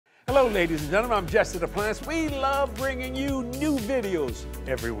Hello, ladies and gentlemen. I'm Jesse Duplantis. We love bringing you new videos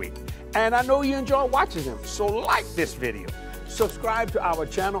every week. And I know you enjoy watching them. So like this video, subscribe to our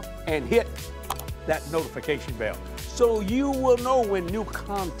channel, and hit that notification bell so you will know when new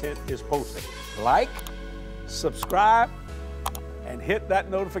content is posted. Like, subscribe, and hit that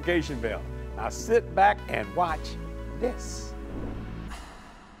notification bell. Now sit back and watch this.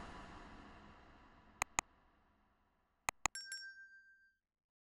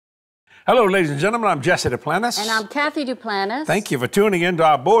 Hello, ladies and gentlemen. I'm Jesse Duplantis. And I'm Cathy Duplantis. Thank you for tuning in to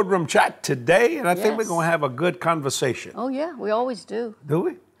our boardroom chat today. And I think we're going to have a good conversation. Oh, yeah. We always do. Do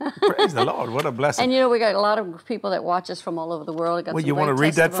we? Praise the Lord. What a blessing. And, you know, we got a lot of people that watch us from all over the world. Well, you want to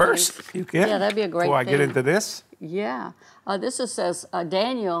read that first? You can. Yeah, that'd be a great thing. Before I get into this? Yeah. Says,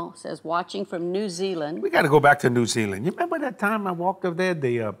 Daniel says, watching from New Zealand. We got to go back to New Zealand. You remember that time I walked up there?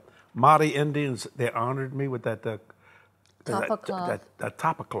 The Maori Indians, they honored me with that... Tapa cloth. That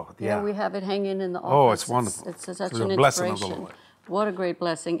tapa cloth, yeah. Yeah, we have it hanging in the office. Oh, it's wonderful. It's such an inspiration. What a great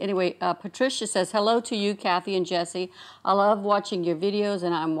blessing. Anyway, Patricia says, hello to you, Cathy and Jesse. I love watching your videos,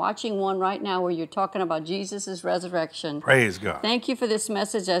 and I'm watching one right now where you're talking about Jesus' resurrection. Praise God. Thank you for this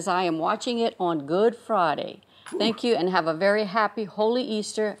message as I am watching it on Good Friday. Thank you, and have a very happy Holy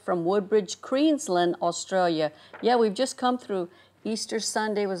Easter from Woodbridge, Queensland, Australia. Yeah, we've just come through Easter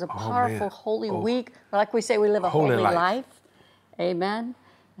Sunday. Was a powerful Holy Week. Like we say, we live a holy life. Amen.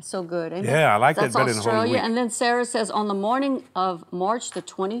 So good. Amen. Yeah, I like that better than Holy Week. And then Sarah says, on the morning of March the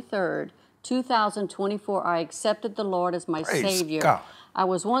 23rd, 2024, I accepted the Lord as my Savior. God. I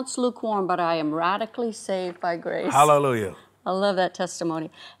was once lukewarm, but I am radically saved by grace. Hallelujah. I love that testimony.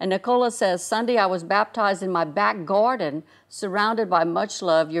 And Nicola says, Sunday I was baptized in my back garden, surrounded by much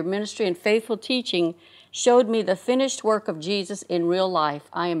love. Your ministry and faithful teaching showed me the finished work of Jesus in real life.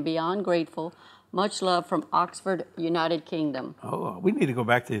 I am beyond grateful. Much love from Oxford, United Kingdom. Oh, we need to go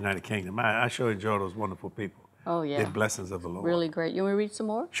back to the United Kingdom. I sure enjoy those wonderful people. Oh, yeah. The blessings of the Lord. Really great. You want me to read some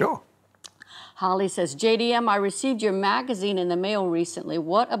more? Sure. Holly says, JDM, I received your magazine in the mail recently.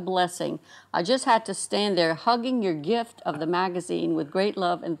 What a blessing. I just had to stand there hugging your gift of the magazine with great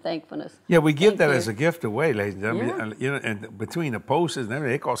love and thankfulness. Yeah, we give that as a gift away, ladies and gentlemen. Yeah. You know, and between the posters and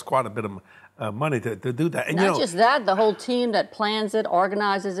everything, it costs quite a bit of money to do that. And not just that, the whole team that plans it,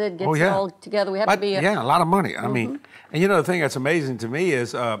 organizes it, gets it all together. We have to be a lot of money. I mean, and you know, the thing that's amazing to me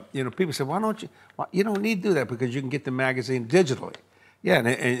is, you know, people say, why don't you, you don't need to do that because you can get the magazine digitally. Yeah, and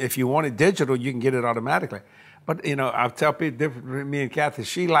if you want it digital, you can get it automatically. But, you know, I'll tell people, me and Cathy,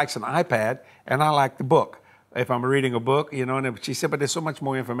 she likes an iPad, and I like the book. If I'm reading a book, you know, and she said, but there's so much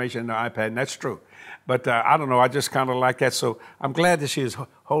more information in the iPad, and that's true. But I don't know, I just kind of like that. So I'm glad that she is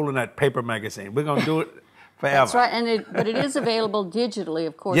holding that paper magazine. We're going to do it forever. That's right, but it is available digitally,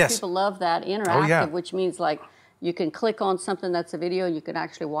 of course. Yes. People love that, interactive, which means like you can click on something that's a video, you can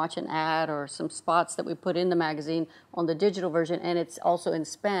actually watch an ad or some spots that we put in the magazine on the digital version, and it's also in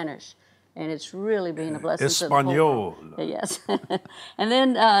Spanish. And it's really been a blessing to the whole world. Yes. And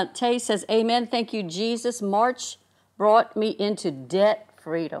then Tay says, amen, thank you, Jesus. March brought me into debt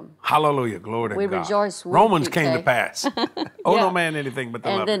freedom. Hallelujah, glory to God. We rejoice with Romans you, came Tay. to pass. No man anything but the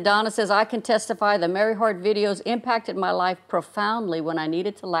love. And then Donna says, I can testify the Mary Hart videos impacted my life profoundly when I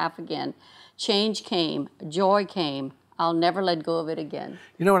needed to laugh again. Change came, joy came. I'll never let go of it again.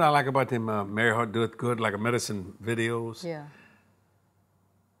 You know what I like about them Mary Hart Do It Good, like a medicine videos? Yeah.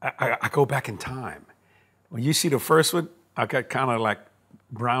 I go back in time. When you see the first one, I got kind of like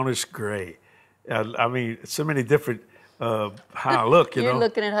brownish gray. I mean, so many different how I look, you know. You're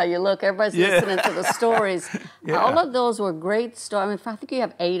looking at how you look. Everybody's listening to the stories. All of those were great stories. I mean, I think you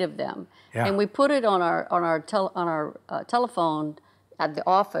have 8 of them. Yeah. And we put it on our telephone at the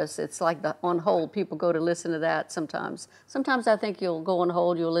office. It's like on hold. People go to listen to that sometimes. Sometimes I think you'll go on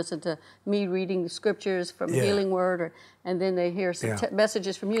hold. You'll listen to me reading the scriptures from Healing Word, and then they hear some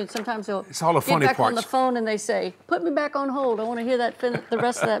messages from you. And sometimes they'll get back on the phone and they say, "Put me back on hold. I want to hear the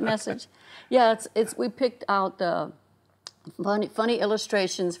rest of that message." Yeah, we picked out the funny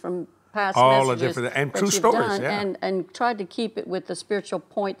illustrations from past messages the different and true stories, and tried to keep it with the spiritual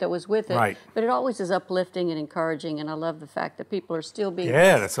point that was with it. Right. But it always is uplifting and encouraging, and I love the fact that people are still being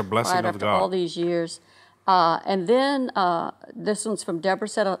that's a blessing of after God. All these years. And then this one's from Deborah.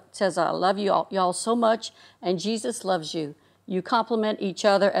 Says, I love you y'all so much, and Jesus loves you. You complement each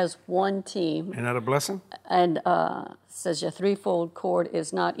other as one team. Isn't that a blessing? And says your threefold cord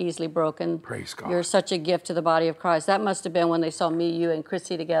is not easily broken. Praise God. You're such a gift to the body of Christ. That must have been when they saw me, you, and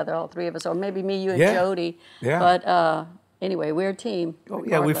Chrissy together, all 3 of us, or maybe me, you, and Jody. Yeah. But anyway, we're a team. Oh,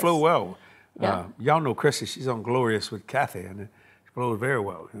 yeah, we flow well. Yeah. Y'all know Chrissy. She's on Glorious with Cathy, and flows very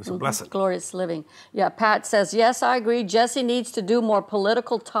well. It's a blessing. Glorious living. Yeah, Pat says, yes, I agree. Jesse needs to do more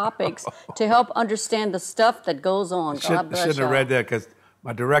political topics to help understand the stuff that goes on. God bless shouldn't have read that because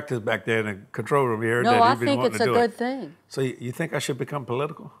my director's back there in the control room here. No, I think it's a good thing. So you think I should become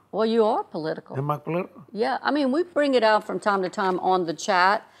political? Well, you are political. Am I political? Yeah, I mean, we bring it out from time to time on the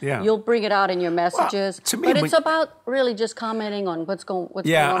chat. Yeah. You'll bring it out in your messages. Well, to me, but it's about really just commenting on what's going on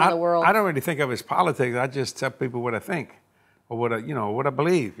in the world. I don't really think of it as politics. I just tell people what I think. Or what I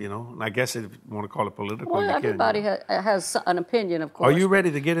believe, And I guess if you want to call it political, well, everybody has an opinion, of course. Are you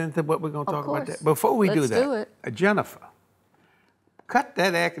ready to get into what we're going to talk about? That? Before we do that, Jennifer, cut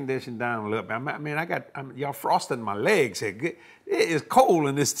that air conditioning down a little bit. I mean, y'all frosting my legs here. It is cold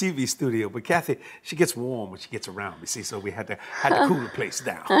in this TV studio, but Cathy, she gets warm when she gets around me. See, so we had to cool the place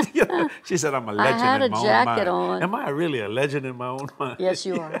down. She said I'm a legend in my own mind. I had a jacket on. Am I really a legend in my own mind? Yes,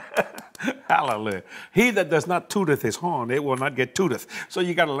 you are. Hallelujah. He that does not tooteth his horn, it will not get tooteth. So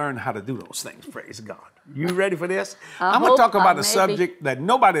you got to learn how to do those things. Praise God. You ready for this? I'm going to talk about a subject that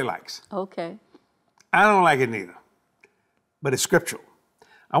nobody likes. Okay. I don't like it neither, but it's scriptural.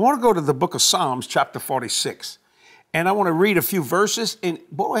 I want to go to the book of Psalms, chapter 46. And I want to read a few verses. And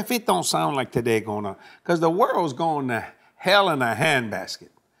boy, if it don't sound like today going on, because the world's going to hell in a handbasket.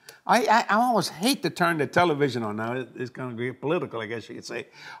 I always hate to turn the television on now. It's going to get political, I guess you could say.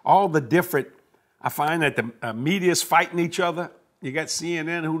 All the different, I find that the media's fighting each other. You got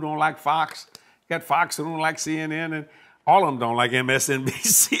CNN who don't like Fox. You got Fox who don't like CNN. And all of them don't like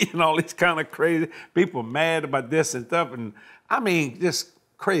MSNBC and all these kind of crazy people mad about this and stuff. And I mean, just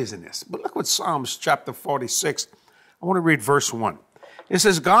craziness. But look what Psalms chapter 46, I want to read verse 1. It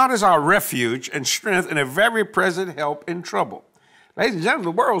says, God is our refuge and strength and a very present help in trouble. Ladies and gentlemen,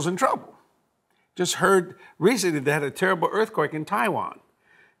 the world's in trouble. Just heard recently they had a terrible earthquake in Taiwan,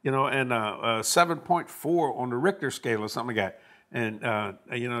 and 7.4 on the Richter scale or something like that. And,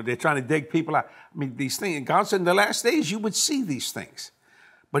 they're trying to dig people out. I mean, these things, God said in the last days you would see these things.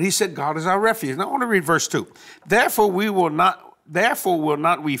 But he said, God is our refuge. Now I want to read verse 2. Therefore will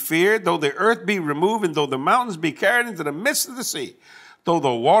not we fear, though the earth be removed, and though the mountains be carried into the midst of the sea, though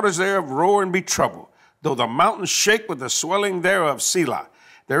the waters thereof roar and be troubled, though the mountains shake with the swelling thereof, Selah.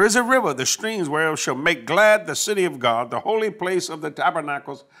 There is a river, the streams whereof shall make glad the city of God, the holy place of the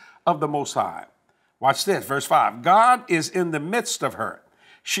tabernacles of the Most High. Watch this, verse 5. God is in the midst of her.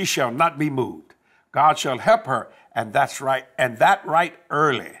 She shall not be moved. God shall help her, and that's right, and that right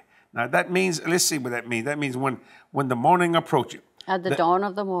early. Now that means, let's see what that means. That means when the morning approaches. At the dawn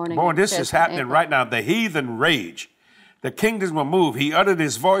of the morning. Boy, this is happening right now. The heathen rage. The kingdoms will move. He uttered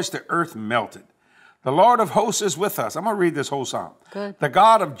his voice, the earth melted. The Lord of hosts is with us. I'm going to read this whole psalm. Good. The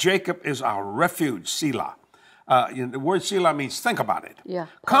God of Jacob is our refuge, Selah. The word Selah means think about it. Yeah.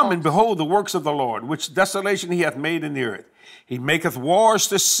 Come and behold the works of the Lord, which desolation he hath made in the earth. He maketh wars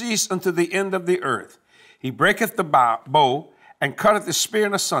to cease unto the end of the earth. He breaketh the bow and cutteth the spear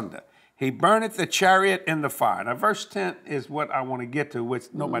in asunder. He burneth the chariot in the fire. Now, verse 10 is what I want to get to, which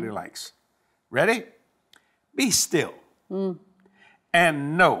nobody likes. Ready? Be still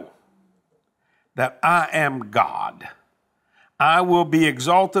and know that I am God. I will be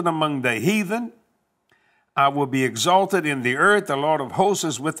exalted among the heathen. I will be exalted in the earth. The Lord of hosts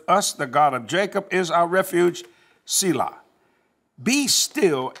is with us. The God of Jacob is our refuge, Selah. Be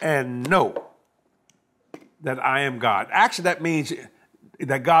still and know that I am God. Actually, that means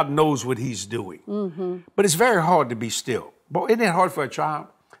that God knows what he's doing. But it's very hard to be still. Boy, isn't it hard for a child?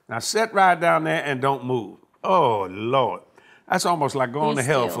 Now sit right down there and don't move. Oh, Lord. That's almost like going to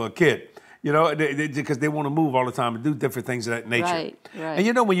hell for a kid. Because they want to move all the time and do different things of that nature. Right.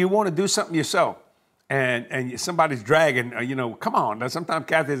 And when you want to do something yourself and somebody's dragging, come on. Now, sometimes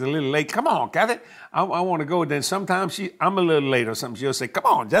Cathy's a little late. Come on, Cathy. I want to go. Then sometimes I'm a little late or something. She'll say, come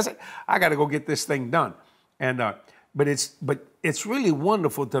on, Jesse. I got to go get this thing done. And but it's really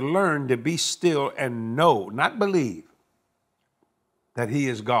wonderful to learn to be still and know, not believe, that he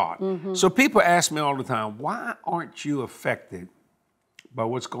is God. So people ask me all the time, why aren't you affected by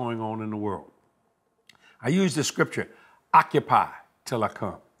what's going on in the world? I use the scripture, occupy till I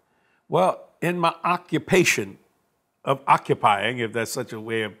come. Well, in my occupation of occupying, if that's such a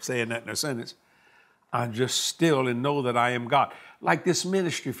way of saying that in a sentence, I'm just still and know that I am God. Like this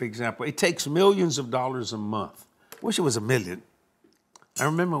ministry, for example, it takes millions of dollars a month. Wish it was $1 million. I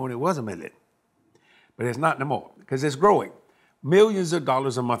remember when it was $1 million, but it's not no more because it's growing. Millions of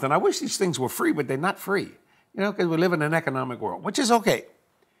dollars a month. And I wish these things were free, but they're not free, because we live in an economic world, which is okay.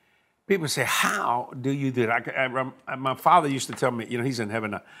 People say, how do you do it? My father used to tell me, he's in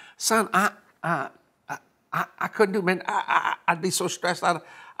heaven now, son, I couldn't do it, man. I'd be so stressed out,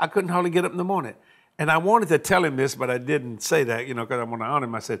 I couldn't hardly get up in the morning. And I wanted to tell him this, but I didn't say that, you know, because I want to honor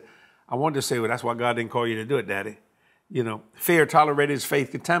him. I said, I wanted to say, well, that's why God didn't call you to do it, Daddy. You know, fear tolerated is faith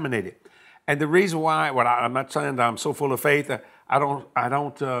contaminated. And the reason why, well, I'm not saying that I'm so full of faith, I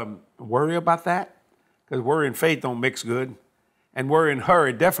don't worry about that, because worry and faith don't mix good. And worry and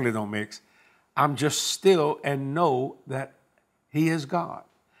hurry definitely don't mix. I'm just still and know that he is God,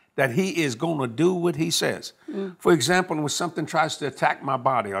 that he is going to do what he says. For example, when something tries to attack my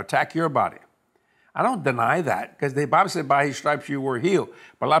body or attack your body, I don't deny that, because the Bible said by his stripes you were healed.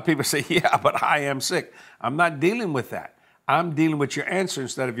 But a lot of people say, yeah, but I am sick. I'm not dealing with that. I'm dealing with your answer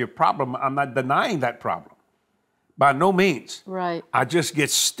instead of your problem. I'm not denying that problem. By no means. Right. I just get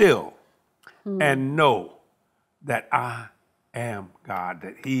still and know that I am God,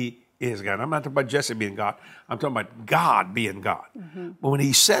 that he is God. I'm not talking about Jesse being God. I'm talking about God being God. But when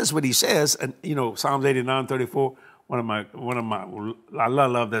he says what he says, and you know, Psalms 89:34, one of my, I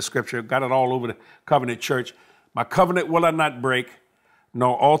love that scripture. Got it all over the covenant church. My covenant will I not break,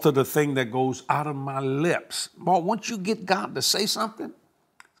 nor alter the thing that goes out of my lips. Boy, once you get God to say something,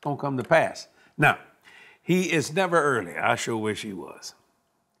 it's going to come to pass. Now, he is never early. I sure wish he was.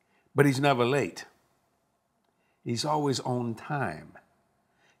 But he's never late. He's always on time.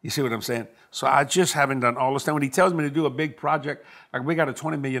 You see what I'm saying? So I just haven't done all this time. When he tells me to do a big project, like we got a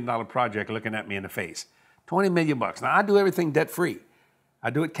 $20 million project looking at me in the face. $20 million bucks. Now I do everything debt free. I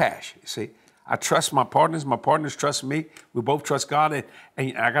do it cash. You see, I trust my partners. My partners trust me. We both trust God,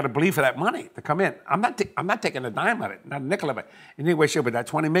 and I got to believe for that money to come in. I'm not taking a dime of it, not a nickel of it. Anyway, sure, but that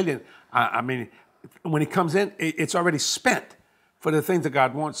 $20 million. I mean, when it comes in, it's already spent for the things that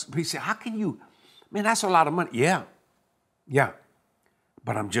God wants. He said, "How can you? Man, that's a lot of money." Yeah.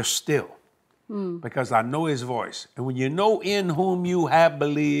 But I'm just still because I know his voice. And when you know in whom you have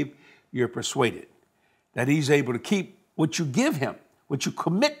believed, you're persuaded that he's able to keep what you give him, what you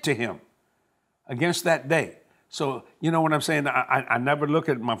commit to him against that day. So, you know what I'm saying? I never look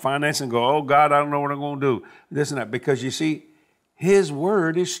at my finances and go, oh, God, I don't know what I'm going to do, this and that. Because you see, his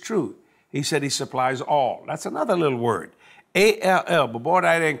word is true. He said he supplies all. That's another little word, A-L-L. But boy,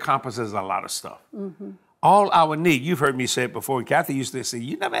 that encompasses a lot of stuff. All our need. You've heard me say it before. Cathy used to say,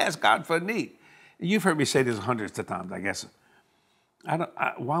 you never ask God for a need. You've heard me say this hundreds of times, I guess.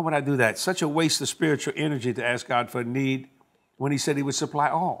 Why would I do that? Such a waste of spiritual energy to ask God for a need when he said he would supply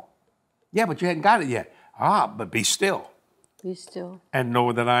all. Yeah, but you hadn't got it yet. But be still. Be still. And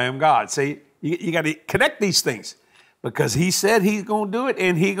know that I am God. See, you got to connect these things because he said he's going to do it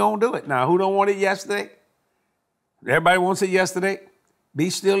and he going to do it. Now, who don't want it yesterday? Everybody wants it yesterday. Be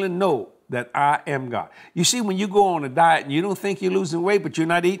still and know that I am God. You see, when you go on a diet and you don't think you're losing weight, but you're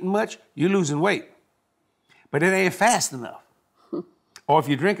not eating much, you're losing weight. But it ain't fast enough. Or if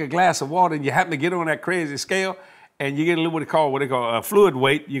you drink a glass of water and you happen to get on that crazy scale and you get a little what they call fluid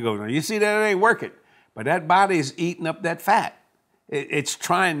weight, you go, you see that it ain't working. But that body is eating up that fat. It's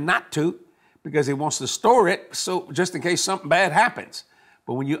trying not to because it wants to store it so just in case something bad happens.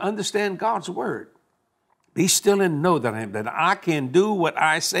 But when you understand God's word, be still and know that I can do what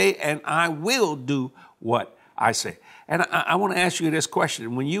I say and I will do what I say. And I want to ask you this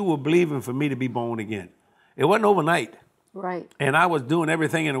question. When you were believing for me to be born again, it wasn't overnight. Right. And I was doing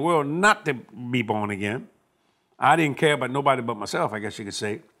everything in the world not to be born again. I didn't care about nobody but myself, I guess you could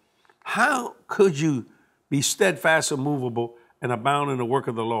say. How could you be steadfast, immovable, and abound in the work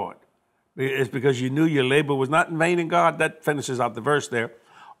of the Lord? It's because you knew your labor was not in vain in God. That finishes out the verse there.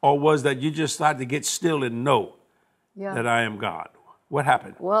 Or was that you just started to get still and know that I am God? What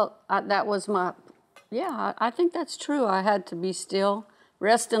happened? Well, that was I think that's true. I had to be still,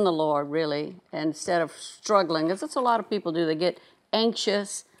 rest in the Lord, really, instead of struggling. Because that's what a lot of people do. They get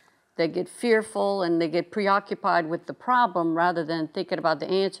anxious, they get fearful, and they get preoccupied with the problem rather than thinking about the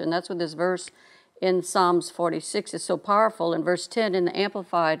answer. And that's what this verse in Psalms 46 is so powerful. In verse 10 in the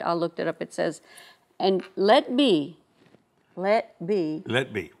Amplified, I looked it up, it says, and let be,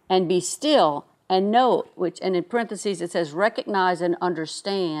 and be still, and know, and in parentheses it says, recognize and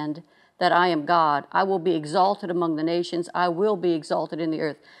understand that I am God. I will be exalted among the nations. I will be exalted in the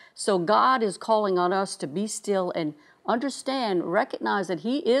earth. So God is calling on us to be still and understand, recognize that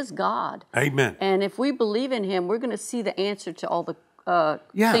he is God. Amen. And if we believe in him, we're going to see the answer to all the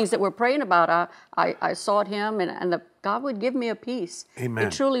things that we're praying about. I sought him, and God would give me a peace. Amen. He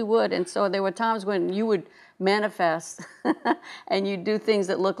truly would. And so there were times when you would manifest and you do things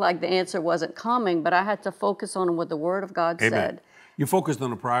that looked like the answer wasn't coming, but I had to focus on what the Word of God said. You focused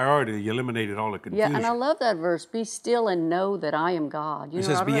on the priority. You eliminated all the confusion. Yeah, and I love that verse. Be still and know that I am God. It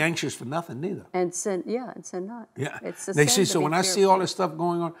says, be anxious for nothing, neither. And sin not. Yeah. It's the they sin see. So when I see all this stuff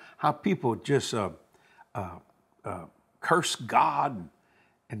going on, how people just curse God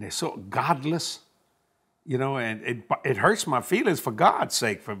and they're so godless. You know, and it hurts my feelings for God's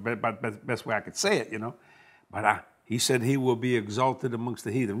sake, for best way I could say it, you know. But he said he will be exalted amongst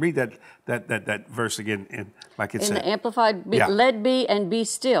the heathen. Read that verse again, like it said. In the Amplified, let be and be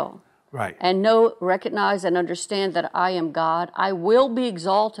still. Right. And know, recognize, and understand that I am God. I will be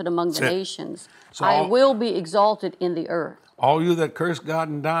exalted among the nations. So I will be exalted in the earth. All you that curse God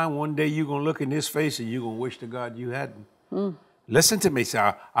and die, one day you're going to look in his face and you're going to wish to God you hadn't. Listen to me,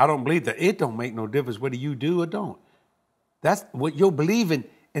 sir. I don't believe that. It don't make no difference whether you do or don't. That's what you're believing,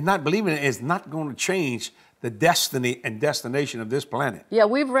 and not believing it is not going to change the destiny and destination of this planet. Yeah,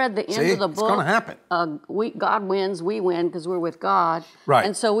 we've read the end of the book. It's going to happen. God wins, we win because we're with God. Right.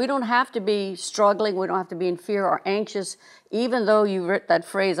 And so we don't have to be struggling. We don't have to be in fear or anxious, even though you read that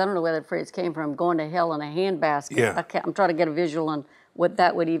phrase. I don't know where that phrase came from, going to hell in a handbasket. Yeah. I'm trying to get a visual on what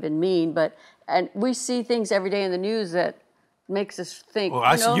that would even mean. And we see things every day in the news that makes us think. Well,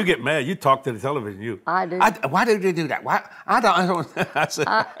 I see you get mad. You talk to the television. I do. Why did they do that? Why? I don't.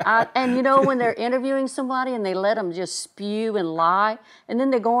 And you know, when they're interviewing somebody and they let them just spew and lie, and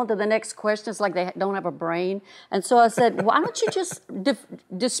then they go on to the next question, it's like they don't have a brain. And so I said, why don't you just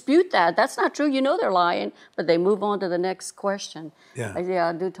dispute that? That's not true. You know they're lying, but they move on to the next question. Yeah.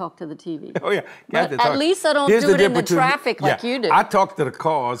 I do talk to the TV. Oh yeah. But at least I don't do it in the traffic like you do. I talk to the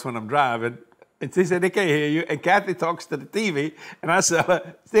cars when I'm driving. And she said, they can't hear you. And Cathy talks to the TV. And I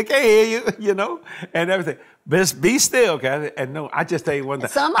said, they can't hear you, you know, and everything. Just be still, Cathy. And no, I just tell you one thing.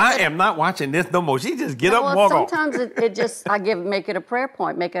 I am not watching this no more. She just get up and walk off. Sometimes it just, make it a prayer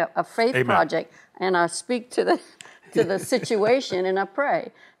point, make a faith project. And I speak to the situation and I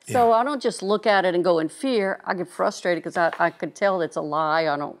pray. So I don't just look at it and go in fear. I get frustrated because I could tell it's a lie.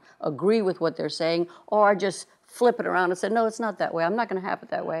 I don't agree with what they're saying. Or I just flip it around and say, no, it's not that way. I'm not going to have it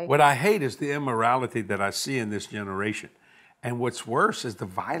that way. What I hate is the immorality that I see in this generation. And what's worse is the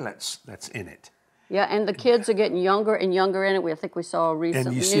violence that's in it. Yeah, and the kids are getting younger and younger in it. I think we saw a recent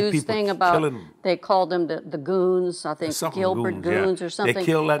news thing about, they called them the goons, I think, Gilbert goons or something. They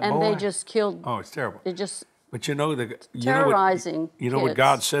killed that boy. And they just killed. Oh, it's terrible. They just But you know, terrorizing you know what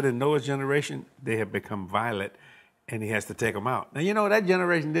God said in Noah's generation? They have become violent, and he has to take them out. Now, you know, that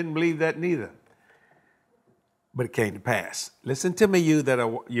generation didn't believe that neither. But it came to pass. Listen to me, you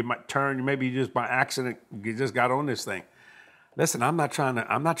you might turn, maybe you just by accident, you just got on this thing. Listen, I'm not trying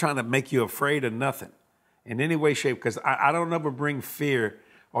to make you afraid of nothing in any way, shape, because I don't ever bring fear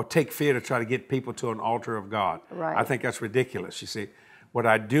or take fear to try to get people to an altar of God. Right. I think that's ridiculous, you see. What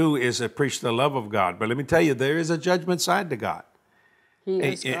I do is preach the love of God. But let me tell you, there is a judgment side to God. He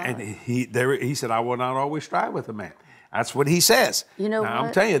is God. And he said, I will not always strive with a man. That's what he says. You know now, what?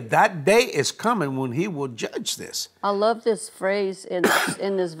 I'm telling you, that day is coming when he will judge this. I love this phrase in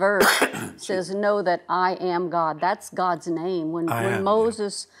this verse. It says, know that I am God. That's God's name. When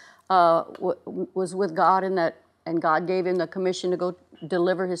Moses was with God and God gave him the commission to go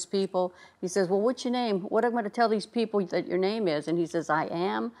deliver his people, he says, well, what's your name? What am I going to tell these people that your name is? And he says, I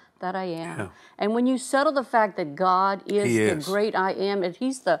am that I am. Yeah. And when you settle the fact that God is the great I am, and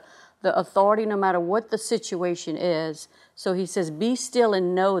he's the authority no matter what the situation is. So he says, be still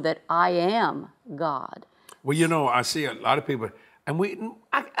and know that I am God. Well, you know, I see a lot of people, and we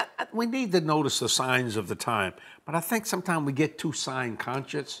need to notice the signs of the time. But I think sometimes we get too sign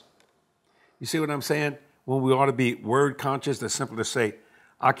conscious. You see what I'm saying? When we ought to be word conscious, that's simple to say,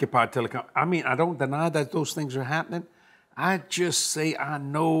 occupy telecom. I mean, I don't deny that those things are happening. I just say, I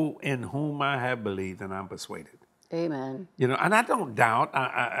know in whom I have believed and I'm persuaded. Amen. You know, and I don't doubt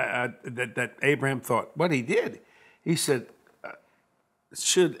that Abraham thought what he did. He said,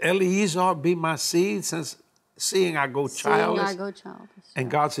 should Eliezer be my seed since seeing I go childless? Seeing I go childless.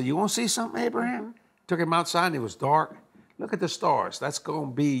 And God said, you want to see something, Abraham? Mm-hmm. Took him outside and it was dark. Look at the stars. That's going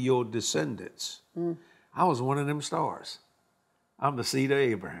to be your descendants. Mm. I was one of them stars. I'm the seed of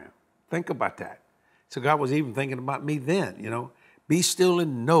Abraham. Think about that. So God was even thinking about me then, you know. Be still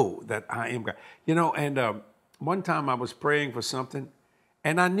and know that I am God. You know, and one time I was praying for something,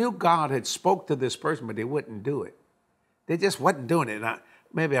 and I knew God had spoke to this person, but they wouldn't do it. They just wasn't doing it. And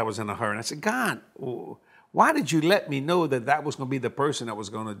maybe I was in a hurry. And I said, God, why did you let me know that that was going to be the person that was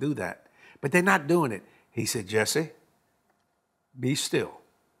going to do that? But they're not doing it. He said, Jesse, be still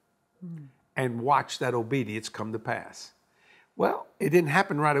and watch that obedience come to pass. Well, it didn't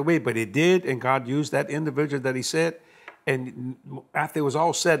happen right away, but it did, and God used that individual that he said. And after it was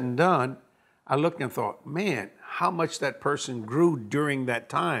all said and done, I looked and thought, man, how much that person grew during that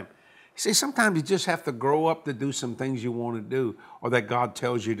time. See, sometimes you just have to grow up to do some things you want to do or that God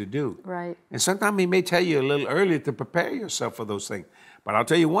tells you to do. Right. And sometimes he may tell you a little earlier to prepare yourself for those things. But I'll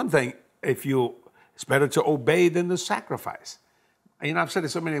tell you one thing, it's better to obey than to sacrifice. You know, I've said it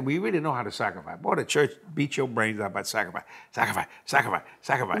so many, we really know how to sacrifice. Boy, the church beat your brains out about sacrifice, sacrifice, sacrifice,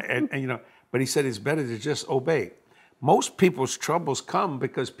 sacrifice. And, you know, but he said it's better to just obey. Most people's troubles come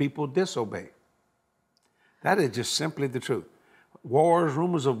because people disobey. That is just simply the truth. Wars,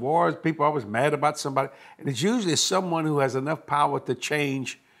 rumors of wars, people are always mad about somebody. And it's usually someone who has enough power to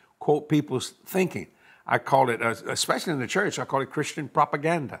change, quote, people's thinking. I call it, especially in the church, I call it Christian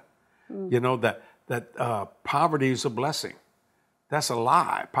propaganda. You know, that poverty is a blessing. That's a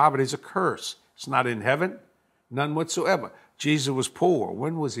lie. Poverty is a curse. It's not in heaven, none whatsoever. Jesus was poor.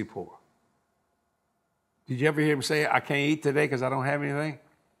 When was he poor? Did you ever hear him say, I can't eat today because I don't have anything?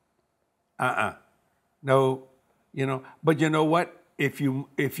 No, you know, but you know what? If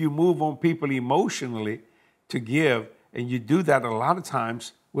you move on people emotionally to give, and you do that a lot of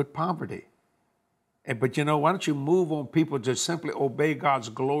times with poverty. But you know, why don't you move on people to simply obey God's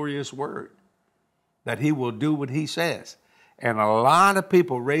glorious word, that he will do what he says. And a lot of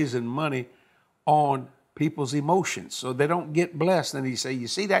people raising money on people's emotions so they don't get blessed. And he say, you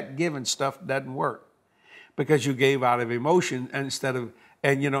see, that giving stuff doesn't work because you gave out of emotion instead of,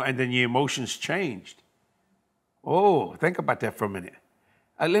 and you know, and then your emotions changed. Oh, think about that for a minute.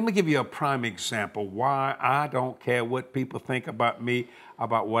 Let me give you a prime example why I don't care what people think about me,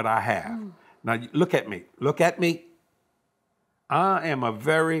 about what I have. Now, look at me. Look at me. I am a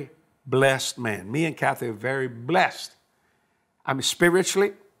very blessed man. Me and Cathy are very blessed. I mean,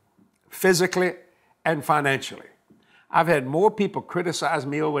 spiritually, physically, and financially. I've had more people criticize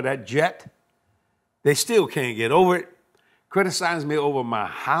me over that jet. They still can't get over it. Criticize me over my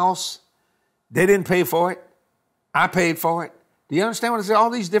house. They didn't pay for it. I paid for it. Do you understand what I say? All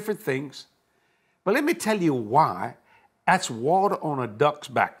these different things. But let me tell you why that's water on a duck's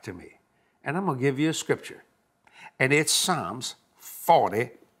back to me. And I'm going to give you a scripture. And it's Psalms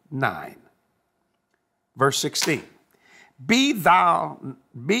 49, verse 16. Be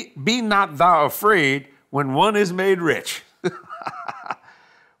not thou afraid when one is made rich,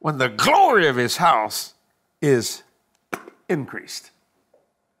 when the glory of his house is increased.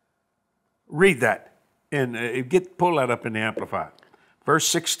 Read that and pull that up in the Amplified. Verse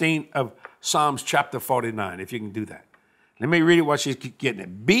 16 of Psalms chapter 49, if you can do that. Let me read it while she's getting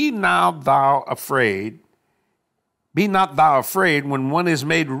it. Be not thou afraid when one is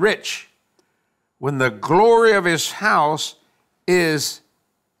made rich, when the glory of his house is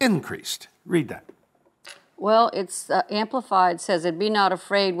increased. Read that. Well, it's Amplified says it, be not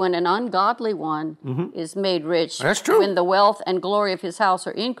afraid when an ungodly one is made rich. That's true. When the wealth and glory of his house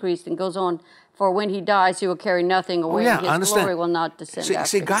are increased, and goes on, for when he dies, he will carry nothing away, and his glory will not descend after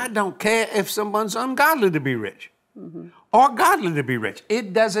See, him. God don't care if someone's ungodly to be rich or godly to be rich.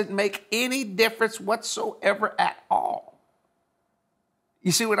 It doesn't make any difference whatsoever at all.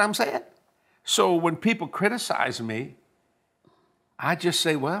 You see what I'm saying? So when people criticize me, I just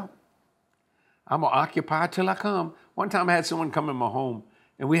say, well, I'm going to occupy till I come. One time I had someone come in my home,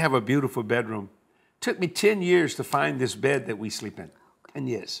 and we have a beautiful bedroom. It took me 10 years to find this bed that we sleep in. 10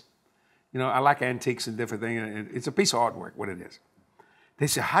 years. You know, I like antiques and different things. It's a piece of artwork, what it is. They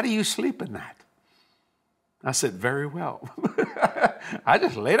said, how do you sleep in that? I said, very well. I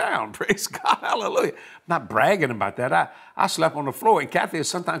just lay down, praise God, hallelujah. I'm not bragging about that. I slept on the floor, and Cathy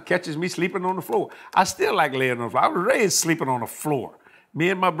sometimes catches me sleeping on the floor. I still like laying on the floor. I was raised sleeping on the floor. Me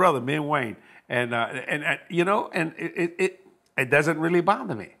and my brother, me and Wayne. And you know, and it doesn't really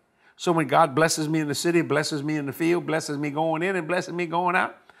bother me. So when God blesses me in the city, blesses me in the field, blesses me going in and blesses me going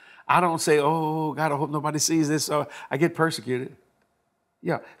out, I don't say, oh, God, I hope nobody sees this, so I get persecuted.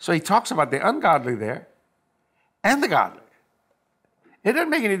 Yeah, so he talks about the ungodly there and the godly. It doesn't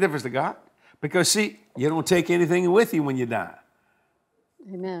make any difference to God because, see, you don't take anything with you when you die.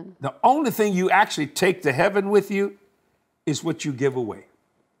 Amen. The only thing you actually take to heaven with you is what you give away,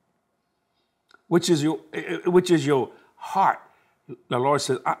 which is your heart. The Lord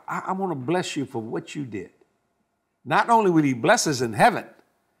says, I want to bless you for what you did. Not only will he bless us in heaven,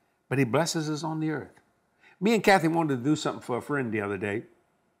 but he blesses us on the earth. Me and Cathy wanted to do something for a friend the other day.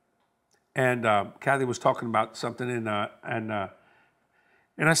 And Cathy was talking about something, and I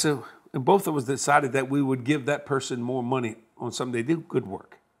said, and both of us decided that we would give that person more money on something they do good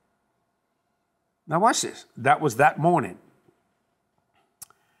work. Now watch this. That was that morning.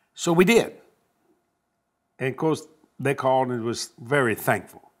 So we did. And of course, they called and was very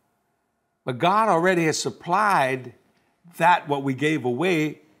thankful. But God already has supplied that what we gave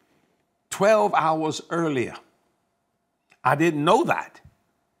away 12 hours earlier. I didn't know that.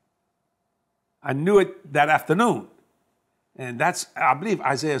 I knew it that afternoon. And that's, I believe,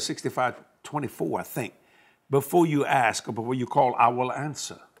 Isaiah 65:24, I think. Before you ask or before you call, I will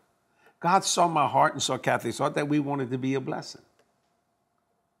answer. God saw my heart and saw Cathy's heart that we wanted to be a blessing.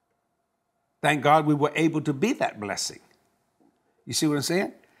 Thank God we were able to be that blessing. You see what I'm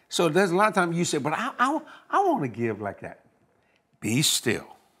saying? So there's a lot of times you say, but I want to give like that. Be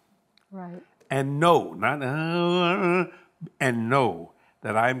still. Right. And know, and know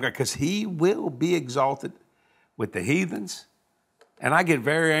that I am God, because he will be exalted with the heathens. And I get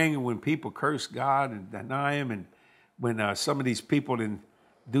very angry when people curse God and deny him, and when some of these people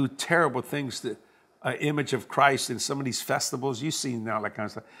do terrible things to an image of Christ in some of these festivals. You've seen now that kind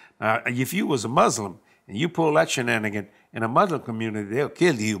of stuff. Now, if you was a Muslim and you pull that shenanigan in a Muslim community, they'll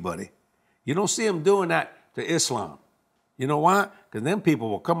kill you, buddy. You don't see them doing that to Islam. You know why? Because them people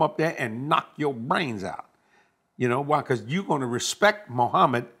will come up there and knock your brains out. You know why? Because you're going to respect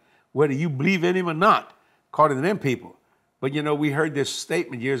Muhammad whether you believe in him or not, according to them people. But, you know, we heard this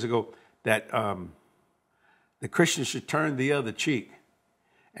statement years ago that the Christians should turn the other cheek.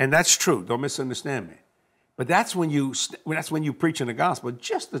 And that's true. Don't misunderstand me. But that's when you preaching the gospel.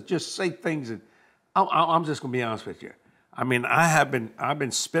 Just to say things. And I'm just going to be honest with you. I mean, I've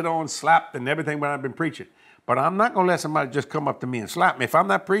been spit on, slapped, and everything when I've been preaching. But I'm not going to let somebody just come up to me and slap me. If I'm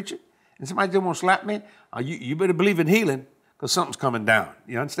not preaching and somebody just want to slap me, you better believe in healing, because something's coming down.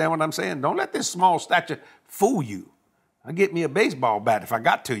 You understand what I'm saying? Don't let this small stature fool you. I'll get me a baseball bat if I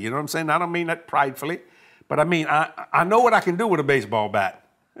got to. You know what I'm saying? I don't mean that pridefully. But I mean, I know what I can do with a baseball bat.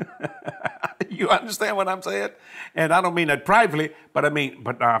 You understand what I'm saying? And I don't mean that pridefully, but I mean,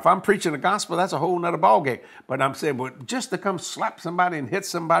 if I'm preaching the gospel, that's a whole nother ballgame. But I'm saying, but just to come slap somebody and hit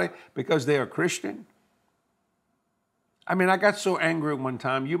somebody because they're a Christian. I mean, I got so angry one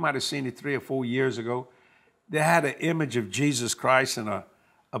time. You might have seen it 3 or 4 years ago. They had an image of Jesus Christ in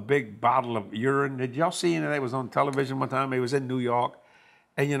a big bottle of urine. Did y'all see it? It was on television one time. It was in New York.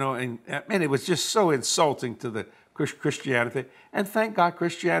 And, you know, and man, it was just so insulting to the Christianity. And thank God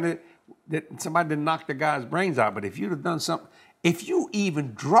Christianity, that somebody didn't knock the guy's brains out. But if you'd have done something, if you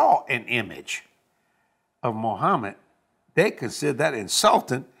even draw an image of Muhammad, they consider that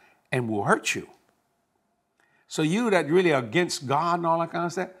insulting and will hurt you. So you that really are against God and all that kind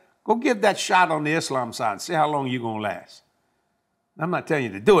of stuff, go give that shot on the Islam side and see how long you're going to last. I'm not telling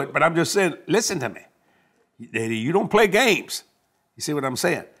you to do it, but I'm just saying, listen to me. You don't play games. You see what I'm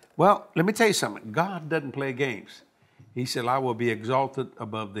saying? Well, let me tell you something. God doesn't play games. He said, I will be exalted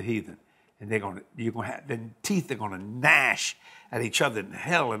above the heathen. And you're going to have, the teeth are going to gnash at each other in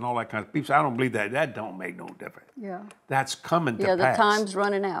hell and all that kind of people. I don't believe that. That don't make no difference. Yeah. That's coming to pass. Yeah, the time's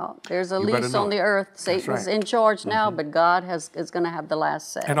running out. There's a lease on the earth. Satan's in charge now, but God is going to have the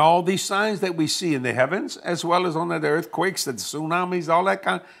last say. And all these signs that we see in the heavens, as well as on the earthquakes, the tsunamis, all that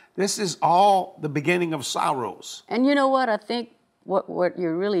kind of, this is all the beginning of sorrows. And you know what? I think what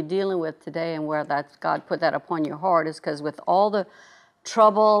you're really dealing with today, and where God put that upon your heart, is because with all the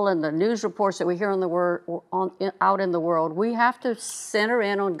trouble and the news reports that we hear out in the world, we have to center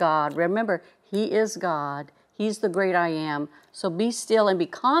in on God. Remember, He is God. He's the great I am. So be still and be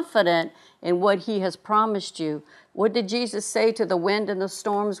confident in what He has promised you. What did Jesus say to the wind and the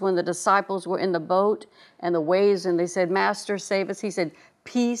storms when the disciples were in the boat and the waves, and they said, Master, save us? He said,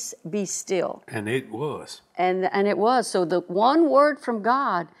 peace, be still. And it was. And it was. So the one word from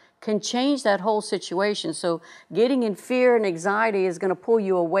God can change that whole situation. So getting in fear and anxiety is going to pull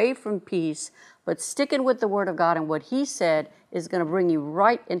you away from peace, but sticking with the Word of God and what He said is going to bring you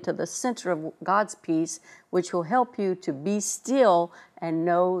right into the center of God's peace, which will help you to be still and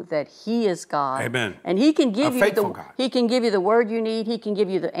know that He is God. Amen. And He can give He can give you the word you need. He can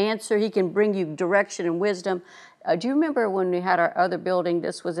give you the answer. He can bring you direction and wisdom. Do you remember when we had our other building?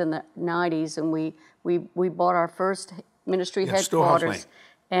 This was in the 90s, and we bought our first ministry headquarters.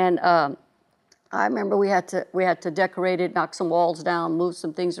 And I remember we had to decorate it, knock some walls down, move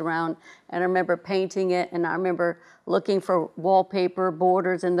some things around. And I remember painting it, and I remember looking for wallpaper,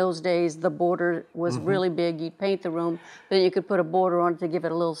 borders. In those days, the border was really big. You'd paint the room, then you could put a border on it to give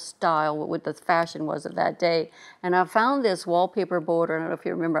it a little style, what the fashion was of that day. And I found this wallpaper border. I don't know if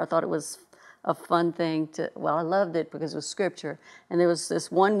you remember. I thought it was a fun thing I loved it because it was scripture. And there was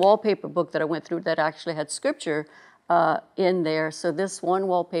this one wallpaper book that I went through that actually had scripture in there. So this one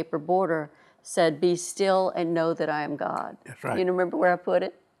wallpaper border said, be still and know that I am God. That's right. You remember where I put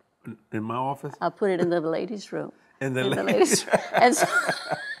it? In my office? I put it in the ladies' room. In the ladies' room. And so,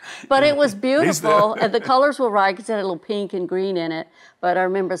 but it was beautiful, and the colors were right because it had a little pink and green in it. But I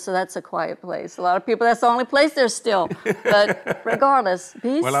remember, so that's a quiet place. A lot of people, that's the only place they're still. But regardless, be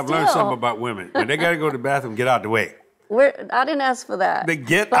still. Well, I've learned something about women. When they got to go to the bathroom, get out the way. I didn't ask for that. They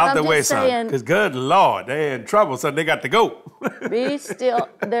get out the way, son. Because good Lord, they're in trouble, so they got to go. Be still.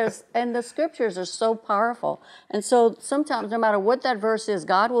 And the scriptures are so powerful. And so sometimes, no matter what that verse is,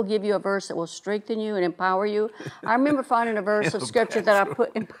 God will give you a verse that will strengthen you and empower you. I remember finding a verse of scripture that I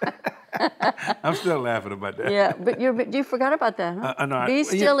put in. I'm still laughing about that. Yeah, but you forgot about that, huh? No, Be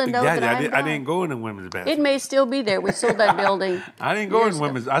still and know that I am God. I didn't go in the women's bathroom. It may still be there. We sold that building. I didn't go in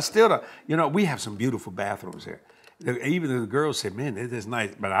women's. I still don't. You know, we have some beautiful bathrooms here. Even the girls say, man, it is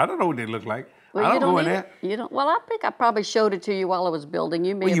nice. But I don't know what they look like. Well, I don't go in there. You don't. Well, I think I probably showed it to you while I was building.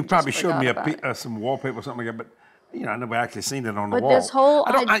 You may have you probably just showed me forgot some wallpaper or something like that. But, you know, I never actually seen it on the But wall. this whole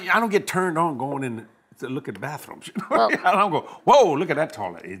I don't get turned on going in to look at bathrooms. You know? Well, I don't go, whoa, look at that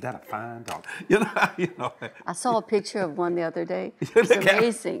toilet. Is that a fine toilet? You know. I saw a picture of one the other day. It's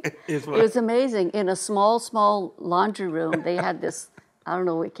amazing. It was amazing. In a small laundry room, they had this, I don't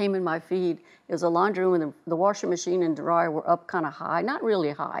know, it came in my feed. It was a laundry room and the washing machine and dryer were up kind of high, not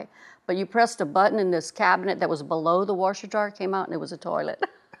really high, but you pressed a button and this cabinet that was below the washer dryer came out and it was a toilet.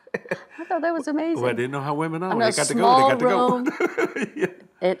 I thought that was amazing. Well, I didn't know how women are. They got to go.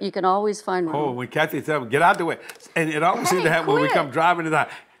 Yeah. You can always find room. Oh, when Cathy said, get out the way. And it always seems to happen when we come driving to the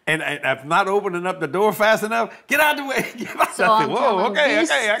house. And if not opening up the door fast enough, get out the way. Get out so I'm whoa, okay,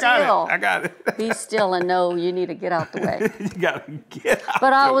 I got it. Be still and know you need to get out the way. You got to get out.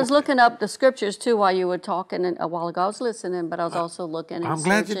 But I was looking up the scriptures too while you were talking, and a while ago I was listening, but I was also looking and I'm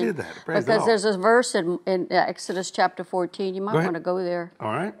glad you did that. Praise because there's a verse in Exodus chapter 14. You might want to go there.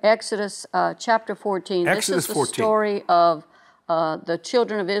 All right. Exodus chapter 14. Exodus this is the story of the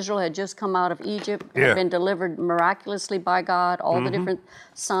children of Israel had just come out of Egypt, had been delivered miraculously by God, all the different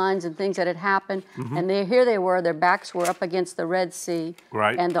signs and things that had happened. And here they were, their backs were up against the Red Sea.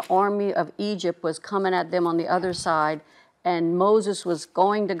 Right. And the army of Egypt was coming at them on the other side. And Moses was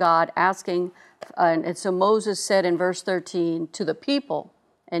going to God asking, and so Moses said in verse 13 to the people,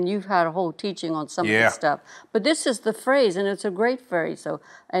 and you've had a whole teaching on some of this stuff. But this is the phrase, and it's a great phrase. So,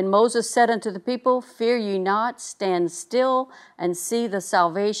 and Moses said unto the people, fear ye not, stand still, and see the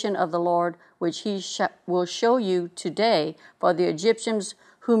salvation of the Lord, which he will show you today. For the Egyptians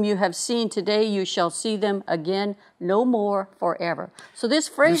whom you have seen today, you shall see them again no more forever. So this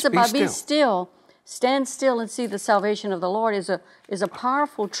phrase about be still, stand still and see the salvation of the Lord is a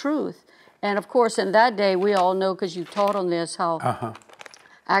powerful truth. And of course, in that day, we all know, because you taught on this, how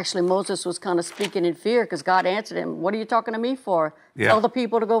actually Moses was kind of speaking in fear because God answered him, what are you talking to me for? Tell the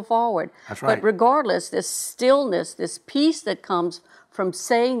people to go forward. That's right. But regardless, this stillness, this peace that comes from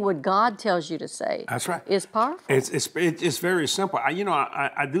saying what God tells you to say, that's right, is powerful. It's very simple.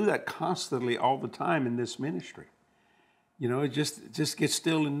 I do that constantly all the time in this ministry. You know, just get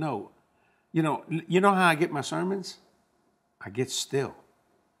still and know. You know how I get my sermons? I get still.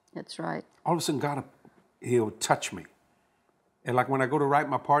 That's right. All of a sudden, God, he'll touch me. And like when I go to write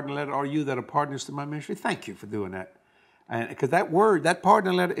my pardon letter, all you that are partners to my ministry, thank you for doing that. And because that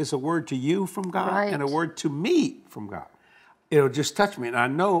pardon letter is a word to you from God and a word to me from God. It'll just touch me. And I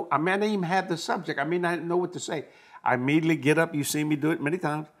know, I may not even have the subject. I may not know what to say. I immediately get up. You've seen me do it many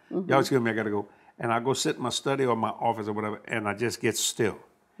times. Y'all excuse me, I got to go. And I go sit in my study or my office or whatever, and I just get still.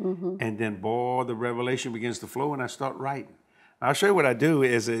 And then, boy, the revelation begins to flow, and I start writing. I'll show you what I do.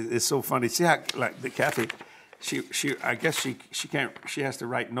 It's so funny. See how, like, the Cathy, I guess she can't. She has to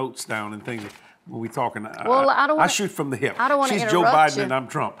write notes down and things when we talking. Well, I shoot from the hip. I don't want to interrupt Joe Biden you. And I'm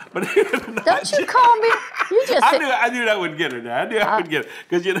Trump. But don't you call me? You just. I knew that would get her there. I knew I would get her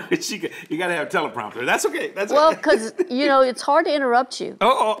because you got to have a teleprompter. That's okay. Well, because it's hard to interrupt you.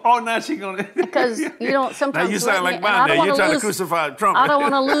 Now she's gonna. Because sometimes. Now you sound like mine. Now you're trying to crucify Trump. I don't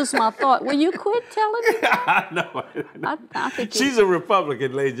want to lose my thought. Will you quit telling me? No. I think she's a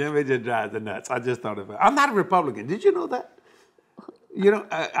Republican, ladies and gentlemen. It just drives her nuts. I just thought of it. I'm not a Republican. Did you know that?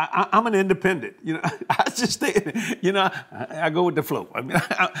 I'm an independent. I just stay. I go with the flow. I mean,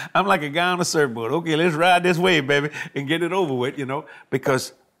 I'm like a guy on a surfboard. Okay, let's ride this wave, baby, and get it over with.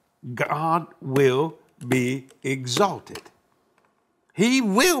 Because God will be exalted. He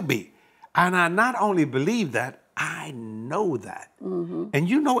will be, and I not only believe that, I know that, and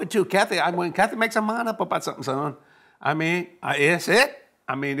you know it too, Cathy. When Cathy makes her mind up about something, son, I mean, it's it.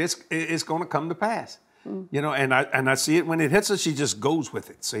 I mean, it's going to come to pass. And I see it when it hits her, she just goes with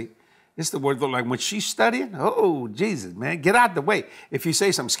it. See, it's the word like when she's studying. Oh, Jesus, man, get out the way. If you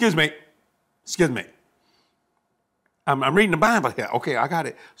say something, excuse me, I'm reading the Bible here. Okay, I got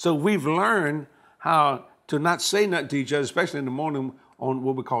it. So we've learned how to not say nothing to each other, especially in the morning on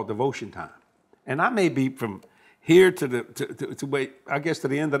what we call devotion time. And I may be from here to wait, I guess, to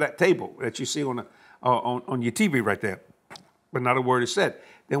the end of that table that you see on your TV right there, but not a word is said.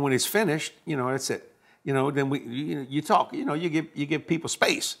 Then when it's finished, that's it. Then you talk. You give people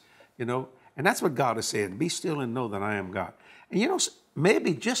space. And that's what God is saying. Be still and know that I am God. And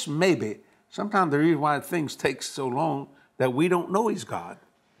maybe, just maybe, sometimes the reason why things take so long that we don't know He's God.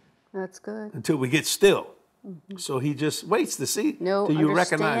 That's good. Until we get still. So he just waits to see No, till you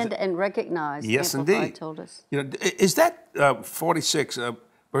recognize understand it. and recognize. Yes, Amplified indeed. told us. You know, is that 46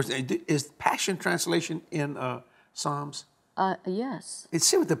 verse? Is Passion Translation in Psalms? Yes.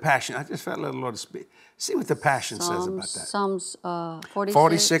 See what the Passion. I just felt the Lord speak. See what the Passion says about that. Psalms 46.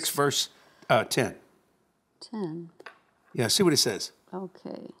 46 verse 10. 10. Yeah, see what it says.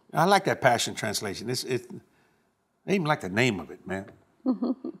 Okay. I like that Passion Translation. I even like the name of it, man.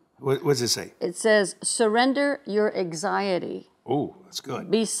 What does it say? It says, surrender your anxiety. Oh, that's good.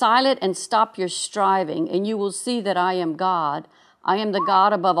 Be silent and stop your striving, and you will see that I am God. I am the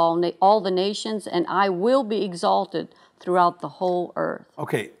God above all the nations, and I will be exalted throughout the whole earth.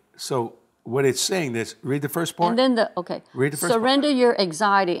 Okay, so what it's saying is, read the first part. And then read the first surrender your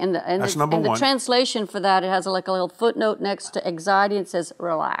anxiety. And That's number one. the translation for that, it has like a little footnote next to anxiety. It says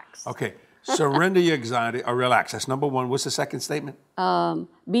relax. Okay, surrender your anxiety or relax. That's number one. What's the second statement?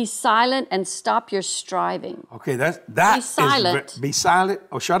 Be silent and stop your striving. Okay, that Be silent. Be silent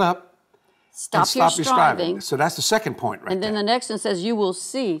or shut up. Stop your striving. So that's the second point right And then there. the next one says, you will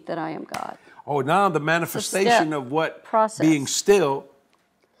see that I am God. Oh, now the manifestation of what being still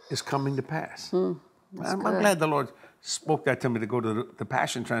is coming to pass. I'm glad the Lord spoke that to me to go to the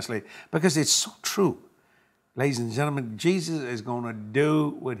Passion Translation, because it's so true. Ladies and gentlemen, Jesus is going to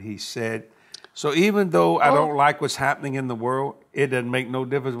do what he said. So even though I don't like what's happening in the world, it doesn't make no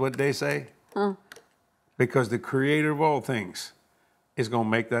difference what they say. Because the creator of all things is going to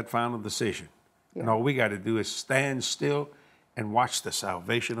make that final decision. And all we got to do is stand still and watch the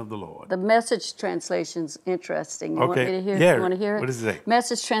salvation of the Lord. The Message translation's interesting. You want me to hear Yeah. You want to hear it? What does it say?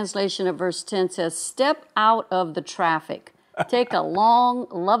 Message translation of verse 10 says, step out of the traffic. Take a long,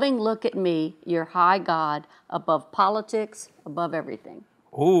 loving look at me, your high God, above politics, above everything.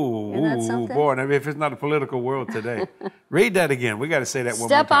 Ooh, boy, now if it's not a political world today. Read that again. We got to say that one more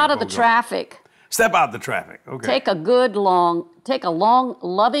time. Step out of the traffic. Step out of the traffic. Okay. Take a long,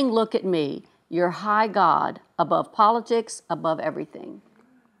 loving look at me, your high God, above politics, above everything.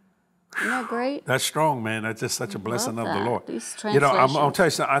 Isn't that great? That's strong, man. That's just such a blessing of the Lord. These You know, I'll tell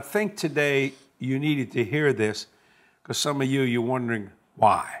you something. I think today you needed to hear this, because some of you're wondering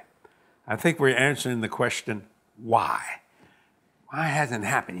why. I think we're answering the question, why? Why hasn't it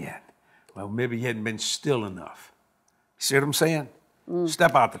happened yet? Well, maybe you hadn't been still enough. See what I'm saying?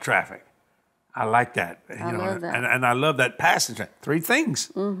 Step out the traffic. I like that. I love that. And I love that passage. 3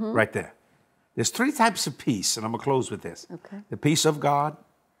 things right there. There's 3 types of peace, and I'm going to close with this. Okay. The peace of God,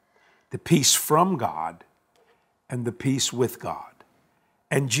 the peace from God, and the peace with God.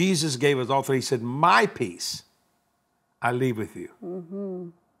 And Jesus gave us all 3. He said, my peace I leave with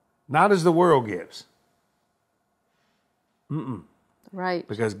you. Not as the world gives. Right.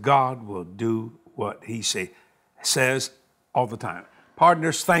 Because God will do what he says all the time.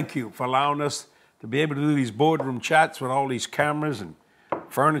 Partners, thank you for allowing us to be able to do these boardroom chats with all these cameras and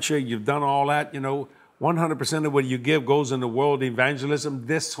furniture. You've done all that. You know, 100% of what you give goes into world evangelism.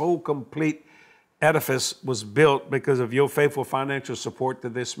 This whole complete edifice was built because of your faithful financial support to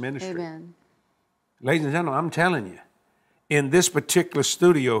this ministry. Amen. Ladies and gentlemen, I'm telling you, in this particular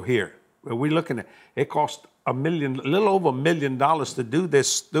studio here, where we're looking at, it cost a little over $1 million to do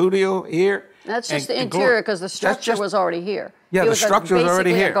this studio here. That's just the interior, because the structure was already here. Yeah, the structure was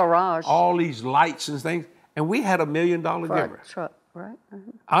already here. A garage. All these lights and things. And we had $1 million giver. Truck, right?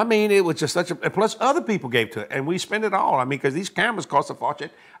 I mean, it was just such a, plus other people gave to it. And we spent it all. I mean, because these cameras cost a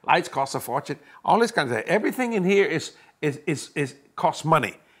fortune, lights cost a fortune, all this kind of stuff. Everything in here is costs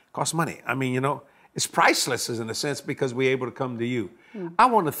money. Costs money. I mean, you know, it's priceless in a sense, because we're able to come to you. I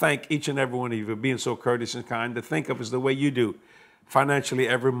want to thank each and every one of you for being so courteous and kind to think of us the way you do financially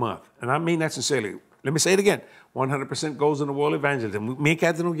every month. And I mean that sincerely. Let me say it again. 100% goes into world evangelism. Me and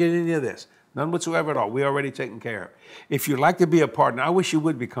Cathy don't get any of this. None whatsoever at all. We're already taken care of. If you'd like to be a partner, I wish you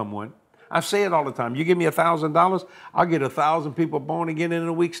would become one. I say it all the time. You give me $1,000, I'll get 1,000 people born again in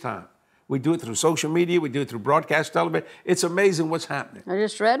a week's time. We do it through social media. We do it through broadcast television. It's amazing what's happening. I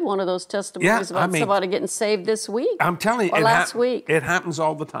just read one of those testimonies about somebody getting saved this week. I'm telling you, last week. It happens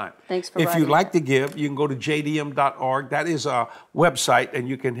all the time. Thanks for If you'd like to give, you can go to JDM.org. That is our website, and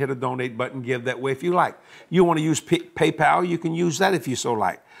you can hit a donate button, give that way if you like. You want to use PayPal, you can use that if you so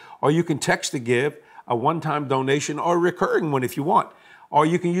like. Or you can text to give, a one-time donation, or a recurring one if you want. Or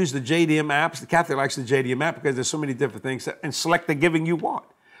you can use the JDM apps. Cathy likes the JDM app because there's so many different things, and select the giving you want.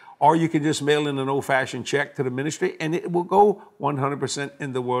 Or you can just mail in an old-fashioned check to the ministry, and it will go 100%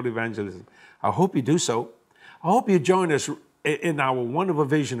 in the world evangelism. I hope you do so. I hope you join us in our wonderful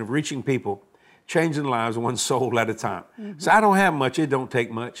vision of reaching people, changing lives one soul at a time. So I don't have much. It don't take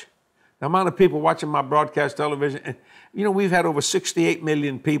much. The amount of people watching my broadcast television, and, you know, we've had over 68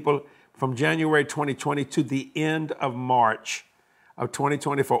 million people from January 2020 to the end of March of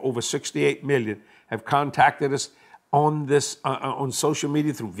 2024, over 68 million have contacted us on this, on social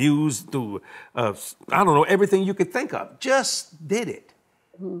media, through views, through, I don't know, everything you could think of. Just did it.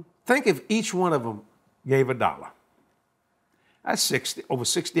 Mm-hmm. Think if each one of them gave $1. That's over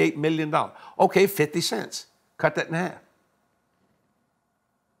 $68 million. Okay, 50 cents. Cut that in half.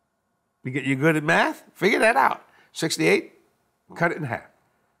 You good at math? Figure that out. 68, cut it in half.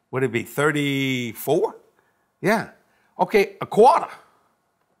 Would it be 34? Yeah. Okay, a quarter.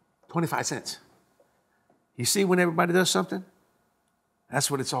 25 cents. You see when everybody does something?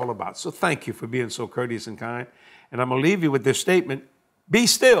 That's what it's all about. So thank you for being so courteous and kind. And I'm going to leave you with this statement. Be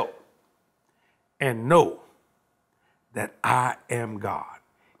still and know that I am God.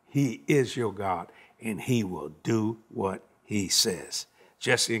 He is your God, and he will do what he says.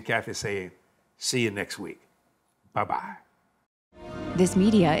 Jesse and Cathy saying, see you next week. Bye-bye. This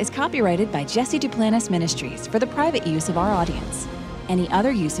media is copyrighted by Jesse Duplantis Ministries for the private use of our audience. Any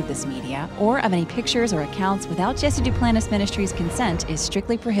other use of this media or of any pictures or accounts without Jesse Duplantis Ministries' consent is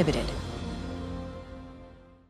strictly prohibited.